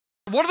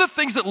one of the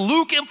things that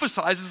Luke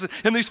emphasizes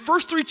in these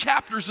first 3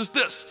 chapters is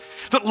this,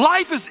 that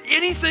life is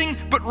anything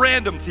but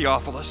random,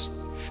 Theophilus.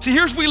 See,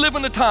 we live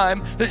in a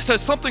time that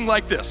says something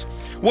like this: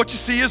 what you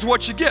see is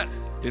what you get.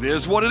 It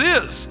is what it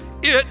is.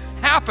 It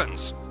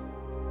happens.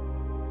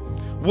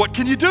 What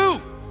can you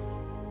do?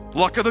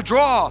 Luck of the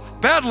draw,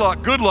 bad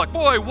luck, good luck.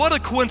 Boy, what a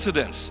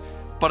coincidence.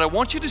 But I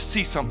want you to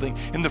see something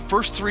in the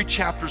first 3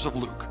 chapters of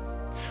Luke.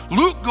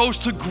 Luke goes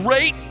to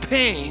great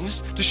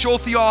pains to show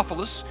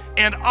Theophilus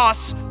and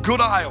us good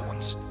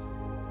Iowans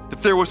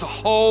that there was a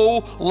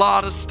whole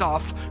lot of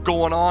stuff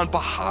going on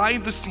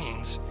behind the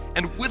scenes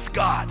and with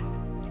God,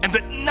 and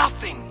that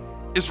nothing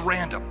is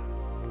random.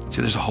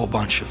 See, there's a whole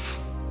bunch of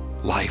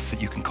life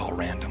that you can call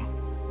random.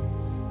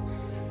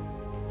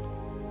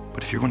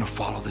 But if you're going to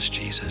follow this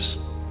Jesus,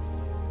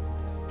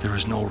 there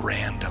is no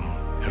random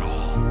at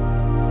all.